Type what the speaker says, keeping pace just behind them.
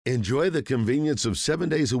Enjoy the convenience of 7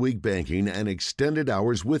 days a week banking and extended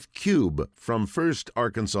hours with Cube from First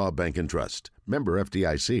Arkansas Bank and Trust. Member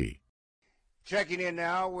FDIC. Checking in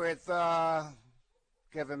now with Kevin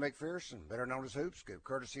McPherson, better known as Hoopscoop,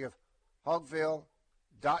 courtesy of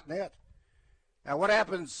Hogville.net. Now, what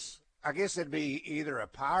happens, I guess it'd be either a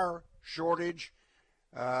power shortage,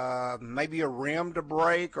 maybe a rim to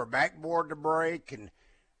break or backboard to break, and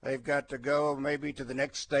they've got to go maybe to the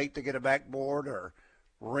next state to get a backboard or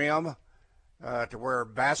rim to where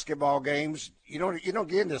basketball games, you don't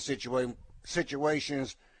get into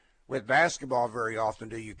situations with basketball very often,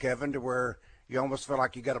 do you, Kevin, to where you almost feel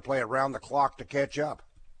like you got to play around the clock to catch up?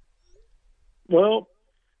 Well,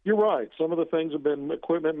 you're right. Some of the things have been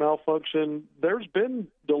equipment malfunction. There's been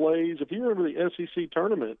delays. If you remember the SEC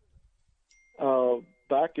tournament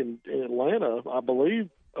back in Atlanta, I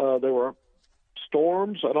believe there were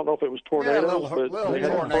storms. I don't know if it was tornadoes. Yeah, a little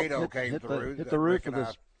tornado came through. Hit the roof of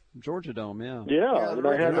the Georgia Dome, yeah. Yeah, and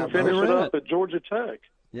they had to finish it up at Georgia Tech.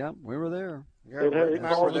 Yeah, we were there. Yeah, it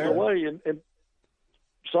caused a delay. And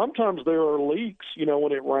sometimes there are leaks,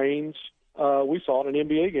 when it rains. We saw it in an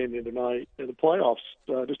NBA game the other night in the playoffs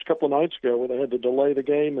just a couple of nights ago where they had to delay the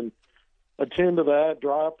game and attend to that,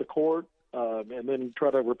 dry up the court, and then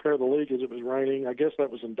try to repair the leak as it was raining. I guess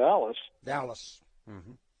that was in Dallas.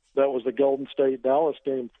 Mm-hmm. That was the Golden State-Dallas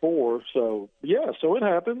game 4. So, yeah, so it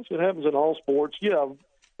happens. It happens in all sports. Yeah,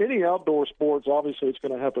 any outdoor sports, obviously it's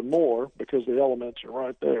going to happen more because the elements are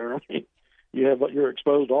right there. I mean, you're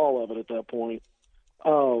exposed to all of it at that point.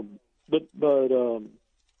 But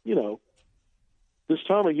this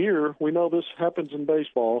time of year, we know this happens in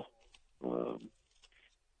baseball.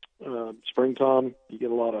 Springtime, you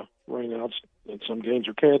get a lot of rainouts, and some games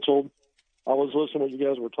are canceled. I was listening to what you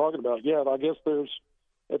guys were talking about. Yeah, I guess there's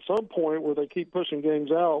at some point where they keep pushing games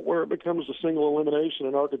out where it becomes a single elimination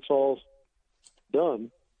and Arkansas's done.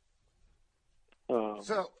 And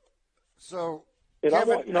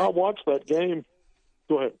Kevin, I watched that game.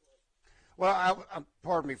 Go ahead. Well,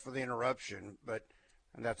 pardon me for the interruption,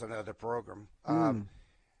 and that's another program.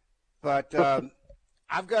 But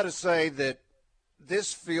I've got to say that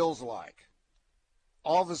this feels like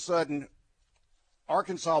all of a sudden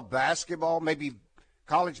Arkansas basketball, maybe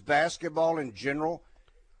college basketball in general,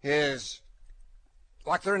 is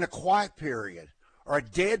like they're in a quiet period or a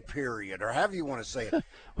dead period or however you want to say it.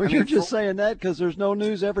 Well, you're just saying that because there's no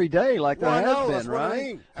news every day like there has been, that's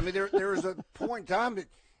right? What I mean, there was a point in time that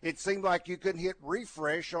it seemed like you couldn't hit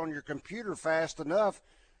refresh on your computer fast enough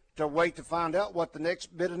to wait to find out what the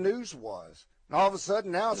next bit of news was. And all of a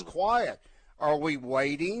sudden now it's quiet. Are we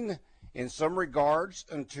waiting in some regards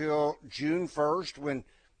until June 1st when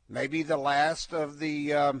maybe the last of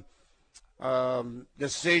the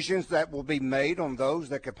decisions that will be made on those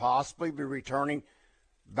that could possibly be returning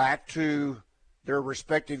back to their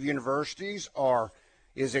respective universities? Or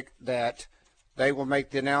is it that they will make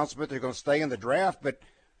the announcement they're going to stay in the draft? But,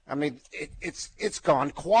 I mean, it's gone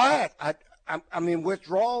quiet. I'm in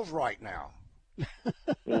withdrawals right now.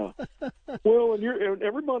 Yeah. Well, and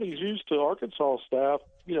everybody's used to Arkansas staff.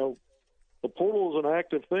 The portal is an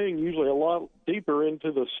active thing, usually a lot deeper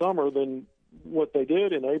into the summer than what they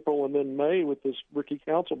did in April and then May with this Ricky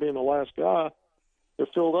Council being the last guy. They're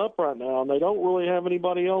filled up right now, and they don't really have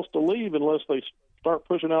anybody else to leave unless they start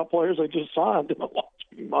pushing out players they just signed in the last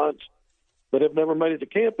few months that have never made it to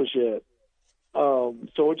campus yet.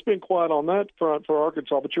 So it's been quiet on that front for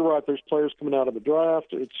Arkansas, but you're right, there's players coming out of the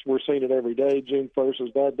draft. We're seeing it every day. June 1st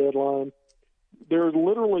is that deadline. There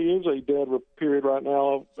literally is a dead period right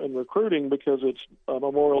now in recruiting because it's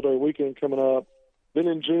Memorial Day weekend coming up. Then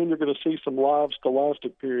in June, you're going to see some live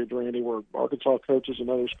scholastic periods, Randy, where Arkansas coaches and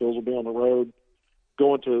other schools will be on the road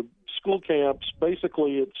going to school camps.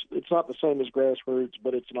 Basically, it's not the same as grassroots,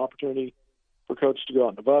 but it's an opportunity for coaches to go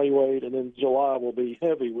out and evaluate. And then July will be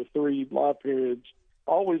heavy with 3 live periods.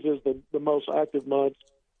 Always is the most active month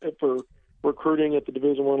for recruiting at the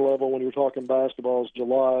Division I level when you're talking basketball is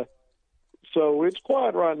July. So it's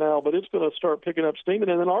quiet right now, but it's going to start picking up steam. And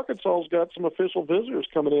then Arkansas's got some official visitors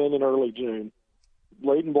coming in early June.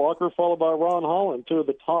 Leighton Blocker, followed by Ron Holland, 2 of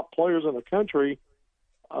the top players in the country.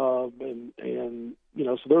 So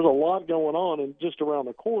there's a lot going on and just around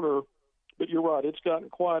the corner. But you're right, it's gotten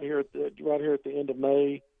quiet right here at the end of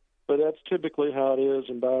May. But that's typically how it is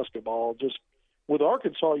in basketball. Just with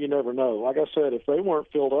Arkansas, you never know. Like I said, if they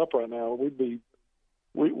weren't filled up right now,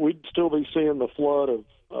 we'd still be seeing the flood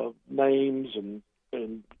of names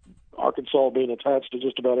and Arkansas being attached to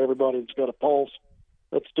just about everybody that's got a pulse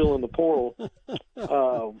that's still in the portal.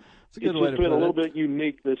 It's been a little bit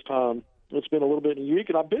unique this time. It's been a little bit unique,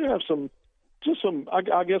 and I did have some,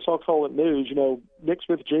 I guess I'll call it news. Nick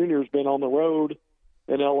Smith Jr. has been on the road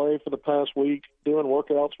in L.A. for the past week doing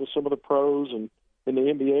workouts with some of the pros and in the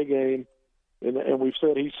NBA game. And we've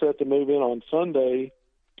said he's set to move in on Sunday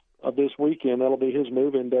of this weekend. That'll be his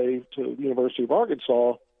move-in day to the University of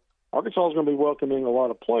Arkansas. Arkansas is going to be welcoming a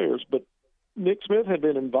lot of players, but Nick Smith had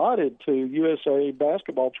been invited to USA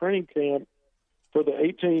basketball training camp for the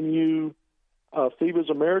 18U FIBA's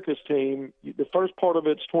Americas team. The first part of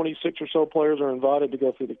it's 26 or so players are invited to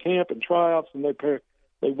go through the camp and tryouts, and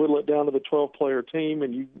they whittle it down to the 12-player team,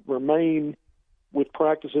 and you remain with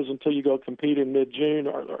practices until you go compete in mid-June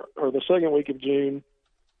or the second week of June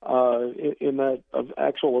in that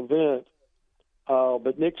actual event.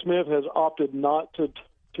 But Nick Smith has opted not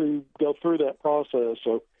to go through that process.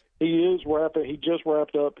 So he just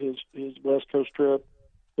wrapped up his West Coast trip.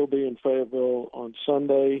 He'll be in Fayetteville on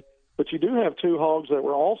Sunday. But you do have two Hogs that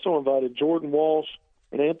were also invited, Jordan Walsh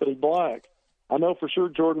and Anthony Black. I know for sure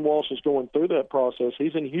Jordan Walsh is going through that process.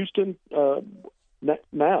 He's in Houston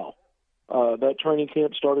now. That training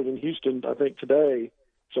camp started in Houston, I think, today.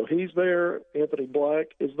 So he's there. Anthony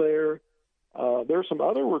Black is there. There are some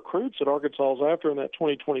other recruits that Arkansas is after in that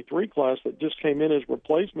 2023 class that just came in as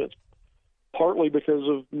replacements, partly because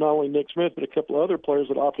of not only Nick Smith, but a couple of other players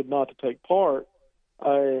that opted not to take part.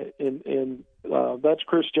 And that's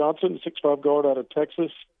Chris Johnson, 6'5" guard out of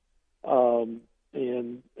Texas. And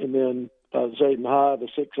then Zayden High, the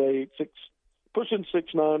 6'8", pushing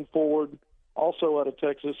 6'9" forward, also out of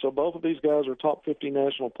Texas. So both of these guys are top 50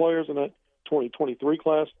 national players in that 2023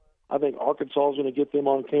 class. I think Arkansas is going to get them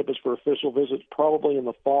on campus for official visits probably in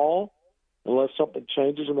the fall, unless something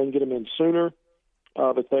changes and they can get them in sooner.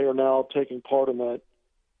 But they are now taking part in that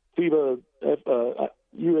FIBA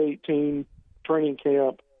U18 training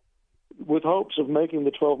camp with hopes of making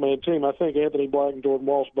the 12-man team. I think Anthony Black and Jordan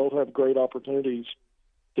Walsh both have great opportunities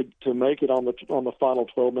to make it on the final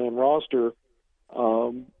 12-man roster.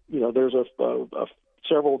 There's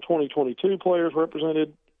several 2022 players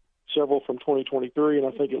represented, several from 2023, and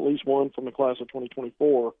I think at least one from the class of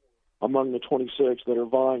 2024 among the 26 that are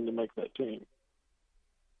vying to make that team.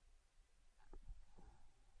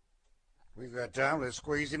 We've got time. Let's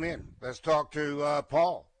squeeze him in. Let's talk to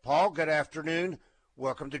Paul. Paul, good afternoon.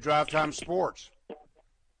 Welcome to Drive Time Sports.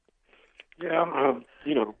 Yeah,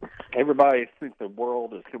 everybody thinks the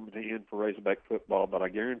world is coming to the end for Razorback football, but I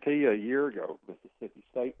guarantee you a year ago, Mississippi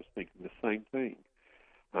State was thinking the same thing.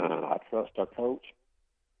 I trust our coach,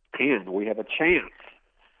 and we have a chance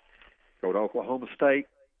to go to Oklahoma State,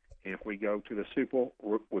 and if we go to the Super Bowl,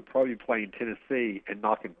 we'll probably be playing Tennessee, and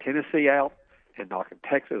knocking Tennessee out and knocking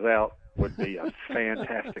Texas out would be a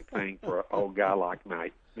fantastic thing for an old guy like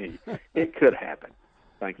me. It could happen.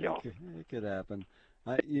 Thank y'all. It could happen.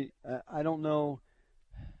 I don't know.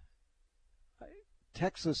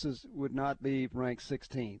 Texas would not be ranked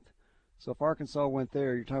 16th. So if Arkansas went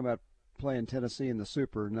there, you're talking about playing Tennessee in the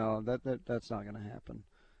Super. No, that's not going to happen.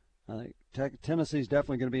 I think Tennessee's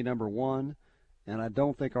definitely going to be number 1, and I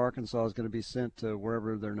don't think Arkansas is going to be sent to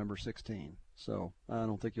wherever they're number 16. So I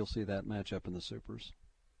don't think you'll see that matchup in the Supers.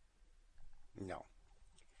 No.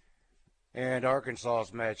 And Arkansas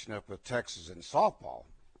is matching up with Texas in softball.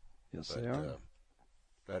 Yes, they are.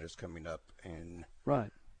 That is coming up in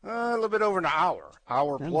right a little bit over an hour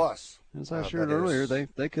plus. As I shared earlier,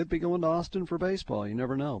 they could be going to Austin for baseball. You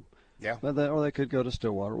never know. Yeah. Or they could go to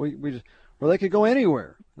Stillwater. Or they could go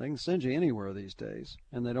anywhere. They can send you anywhere these days,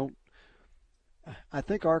 and they don't. I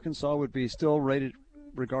think Arkansas would be still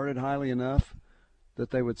regarded highly enough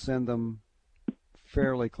that they would send them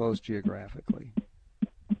fairly close geographically.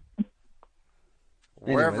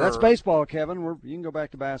 Anyway, that's baseball, Kevin. You can go back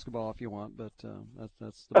to basketball if you want, but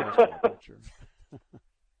that's the baseball picture.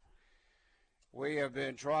 We have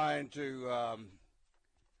been trying to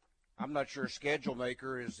I'm not sure schedule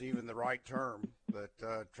maker is even the right term, but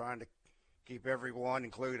trying to keep everyone,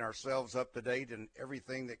 including ourselves, up to date and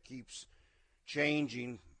everything that keeps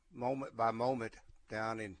changing moment by moment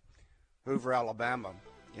down in Hoover, Alabama,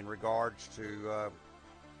 in regards to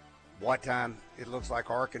what time it looks like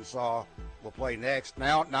Arkansas will play next.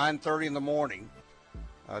 Now at 9:30 in the morning,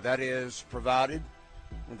 that is provided.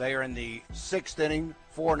 They are in the 6th inning,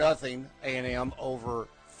 4-0 A&M over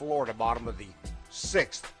Florida, bottom of the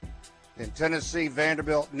 6th. Then Tennessee,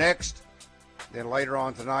 Vanderbilt next. Then later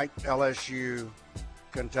on tonight, LSU,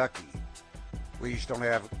 Kentucky. We just don't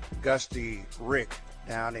have Gusty Rick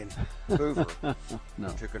down in Hoover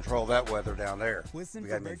to control that weather down there. Listen we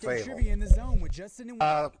for got birthday trivia in the zone with Justin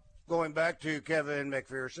and going back to Kevin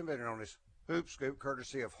McPherson, better known as Hoopscoop,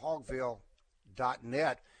 courtesy of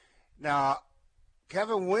Hogville.net. Now,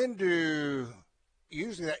 Kevin,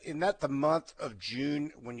 isn't that the month of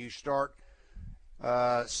June when you start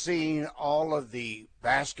seeing all of the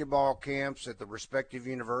basketball camps at the respective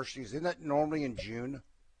universities. Isn't that normally in June?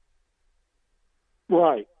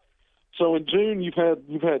 Right. So in June, you've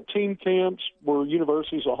had team camps where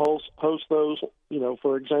universities will host those. You know,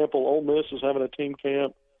 for example, Ole Miss is having a team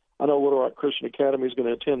camp. I know Little Rock Christian Academy is going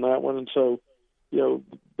to attend that one, and so, you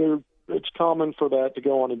know, it's common for that to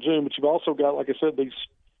go on in June. But you've also got, like I said,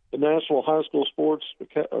 the National High School Sports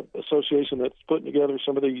Association that's putting together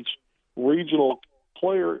some of these regional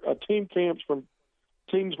team camps from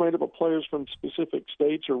teams made up of players from specific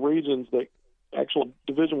states or regions that actual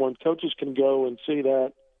Division I coaches can go and see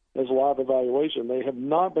that as live evaluation. They have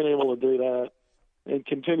not been able to do that and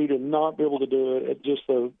continue to not be able to do it at just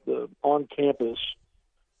the on-campus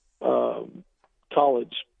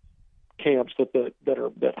college camps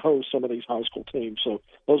that host some of these high school teams. So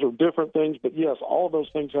those are different things. But, yes, all of those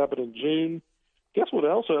things happen in June. Guess what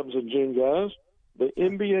else happens in June, guys? The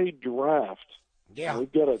NBA draft. Yeah.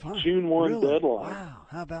 We've got a June 1 really? deadline. Wow,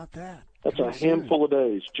 how about that? That's a handful of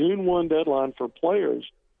days. June 1 deadline for players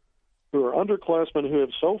who are underclassmen who have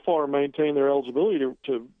so far maintained their eligibility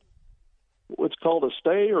to what's called a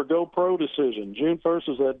stay or go pro decision. June 1st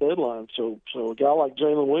is that deadline. So a guy like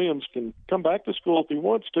Jalen Williams can come back to school if he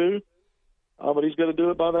wants to, but he's got to do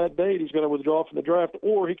it by that date. He's going to withdraw from the draft,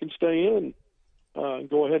 or he can stay in and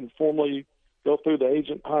go ahead and formally go through the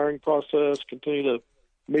agent hiring process, continue to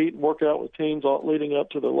meet and work out with teams leading up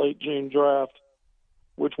to the late June draft,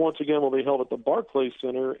 which once again will be held at the Barclays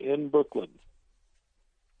Center in Brooklyn.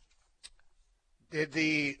 Did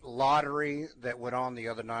the lottery that went on the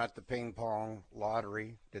other night, the ping pong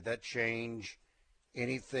lottery, did that change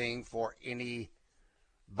anything for anybody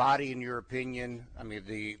in your opinion? I mean,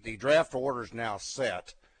 the draft order is now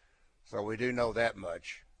set, so we do know that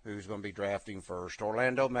much, who's going to be drafting first.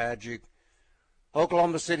 Orlando Magic,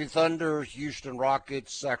 Oklahoma City Thunder, Houston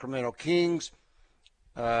Rockets, Sacramento Kings,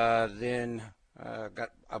 then got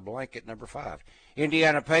a blank at number 5.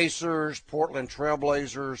 Indiana Pacers, Portland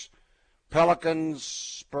Trailblazers, Pelicans,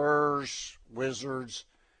 Spurs, Wizards,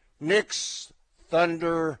 Knicks,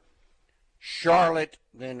 Thunder, Charlotte,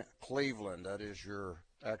 then Cleveland. That is your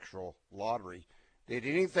actual lottery. Did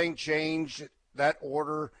anything change that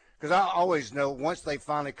order? Because I always know once they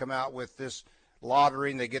finally come out with this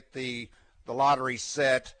lottery and they get the lottery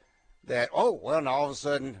set, that, oh, well, now all of a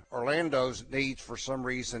sudden Orlando's needs for some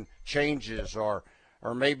reason changes, or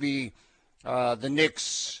maybe the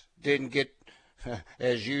Knicks didn't get,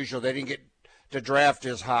 as usual, they didn't get to draft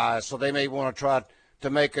as high, so they may want to try to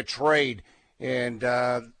make a trade, and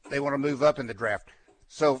they want to move up in the draft.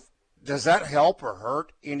 So does that help or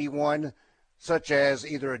hurt anyone such as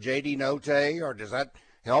either a J.D. Note, or does that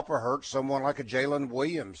help or hurt someone like a Jalen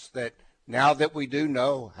Williams, that now that we do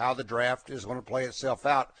know how the draft is going to play itself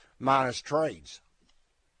out, minus trades?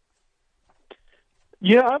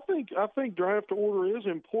 Yeah, I think draft order is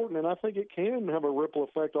important, and I think it can have a ripple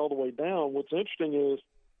effect all the way down. What's interesting is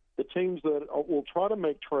the teams that will try to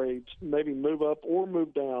make trades, maybe move up or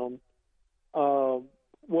move down, how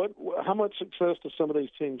much success do some of these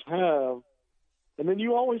teams have? And then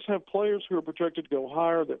you always have players who are projected to go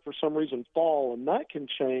higher that for some reason fall, and that can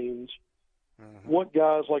change what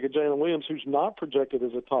guys like a Jalen Williams, who's not projected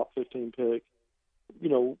as a top 15 pick, you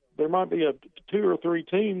know, there might be 2 or 3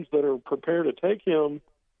 teams that are prepared to take him.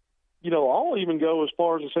 You know, I'll even go as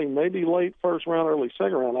far as to say maybe late first round, early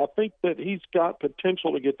second round. I think that he's got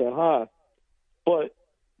potential to get that high. But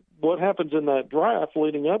what happens in that draft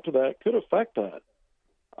leading up to that could affect that.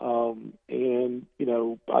 And, you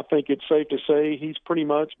know, I think it's safe to say he's pretty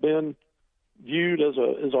much been viewed as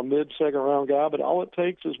a mid-second round guy, but all it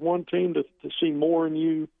takes is one team to see more in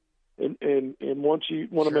you and once you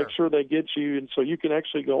want to make sure they get you, and so you can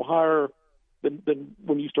actually go higher than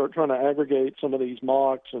when you start trying to aggregate some of these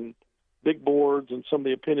mocks and big boards and some of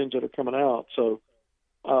the opinions that are coming out. So,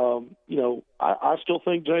 you know, I still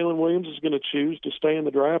think Jalen Williams is going to choose to stay in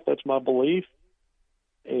the draft. That's my belief.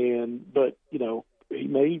 But you know, he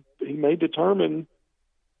may determine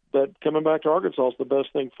that coming back to Arkansas is the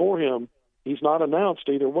best thing for him. He's not announced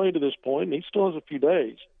either way to this point, and he still has a few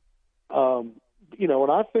days. You know,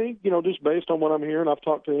 and I think, you know, just based on what I'm hearing, I've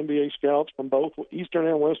talked to NBA scouts from both Eastern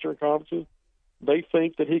and Western conferences. They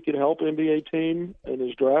think that he could help NBA team and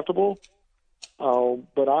is draftable.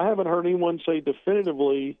 But I haven't heard anyone say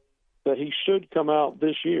definitively that he should come out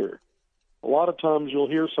this year. A lot of times you'll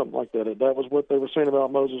hear something like that. That was what they were saying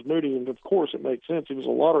about Moses Moody, and of course it makes sense. He was a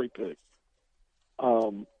lottery pick.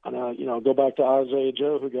 And I, you know, go back to Isaiah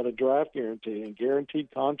Joe, who got a draft guarantee and guaranteed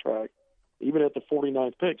contract, even at the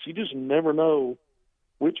 49th pick. So you just never know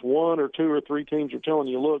which 1 or 2 or 3 teams are telling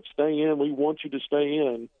you, look, stay in. We want you to stay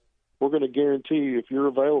in. We're going to guarantee you if you're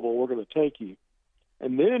available, we're going to take you.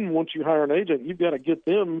 And then once you hire an agent, you've got to get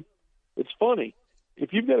them. It's funny.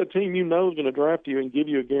 If you've got a team you know is going to draft you and give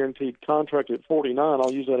you a guaranteed contract at 49,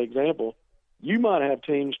 I'll use that example, you might have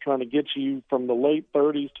teams trying to get you from the late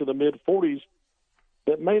 30s to the mid-40s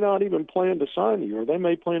that may not even plan to sign you, or they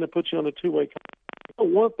may plan to put you on a two-way contract. You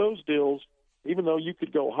don't want those deals, even though you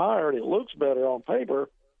could go higher and it looks better on paper.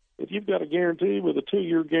 If you've got a guarantee with a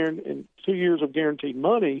 2-year guarantee and 2 years of guaranteed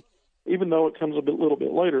money, even though it comes little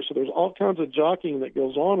bit later. So there's all kinds of jockeying that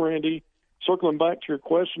goes on, Randy. Circling back to your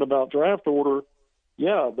question about draft order,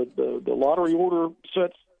 yeah, the lottery order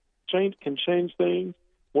can change things.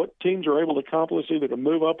 What teams are able to accomplish either to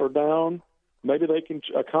move up or down. Maybe they can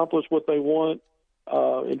accomplish what they want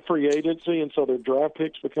in free agency, and so their draft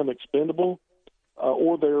picks become expendable.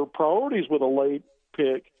 Or their priorities with a late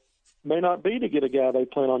pick may not be to get a guy they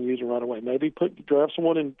plan on using right away. Maybe draft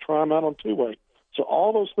someone and try them out on two-way. So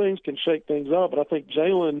all those things can shake things up, but I think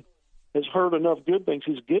Jalen has heard enough good things.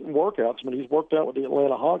 He's getting workouts. I mean, he's worked out with the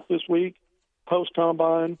Atlanta Hawks this week,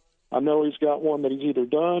 post-combine. I know he's got one that he's either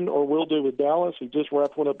done or will do with Dallas. He just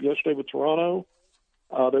wrapped one up yesterday with Toronto.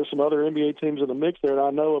 There's some other NBA teams in the mix there, and I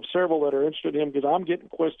know of several that are interested in him because I'm getting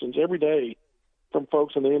questions every day from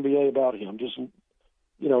folks in the NBA about him. Just,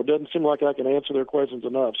 it doesn't seem like I can answer their questions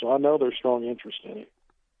enough, so I know there's strong interest in it.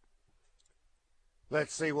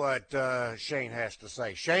 Let's see what Shane has to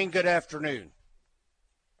say. Shane, good afternoon.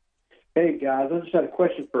 Hey, guys. I just had a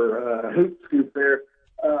question for Hoopscoop there.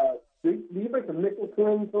 Do you think the Mitchell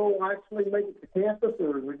twins will actually make it to campus,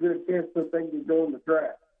 or is there a good chance that they can go in the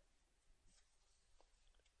draft?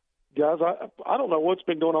 Guys, I don't know what's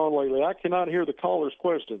been going on lately. I cannot hear the caller's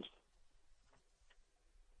questions.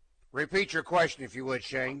 Repeat your question, if you would,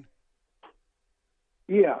 Shane.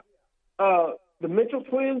 Yeah. The Mitchell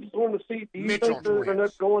twins going to see. Do you think they're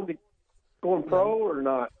going to going pro or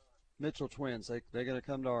not? Mitchell twins. They're going to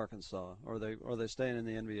come to Arkansas, or they staying in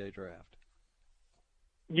the NBA draft.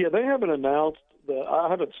 Yeah, they haven't announced. I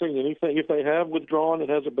haven't seen anything. If they have withdrawn, it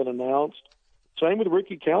hasn't been announced. Same with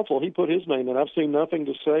Ricky Council. He put his name in. I've seen nothing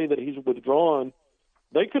to say that he's withdrawn.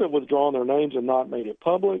 They could have withdrawn their names and not made it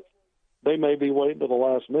public. They may be waiting to the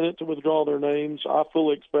last minute to withdraw their names. I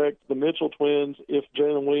fully expect the Mitchell twins, if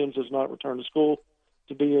Jalen Williams does not return to school,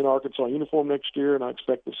 to be in Arkansas uniform next year, and I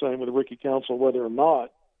expect the same with Ricky Council, whether or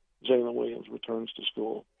not Jalen Williams returns to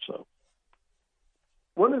school. So,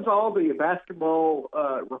 when does all the basketball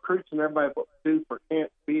recruits and everybody do for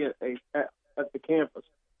camp be at the campus?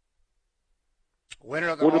 When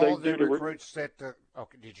are all the recruits set to?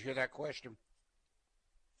 Okay, did you hear that question?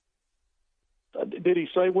 Did he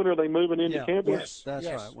say when are they moving into campus? Yes, that's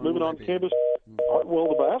right. Moving on campus. Well,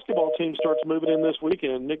 the basketball team starts moving in this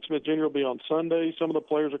weekend. Nick Smith Jr. will be on Sunday. Some of the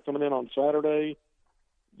players are coming in on Saturday.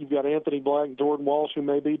 You've got Anthony Black and Jordan Walsh, who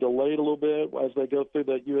may be delayed a little bit as they go through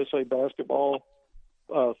that USA basketball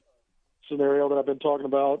scenario that I've been talking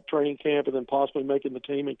about, training camp, and then possibly making the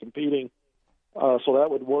team and competing. So that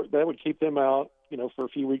would work. That would keep them out, for a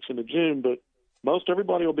few weeks into June. But most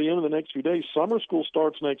everybody will be in the next few days. Summer school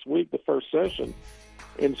starts next week, the first session.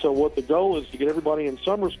 And so what the goal is to get everybody in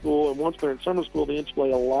summer school, and once they're in summer school, the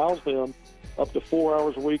NCAA allows them up to 4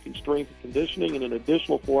 hours a week in strength and conditioning and an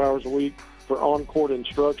additional 4 hours a week for on-court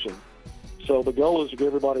instruction. So the goal is to get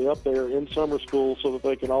everybody up there in summer school so that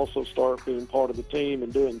they can also start being part of the team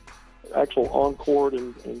and doing actual on-court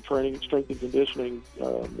and training, strength and conditioning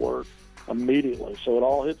work immediately. So it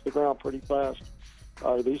all hits the ground pretty fast.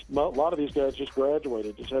 A lot of these guys just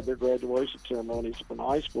graduated, just had their graduation ceremonies from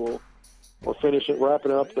high school or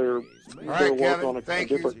wrapping up their work on a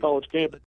different college campus.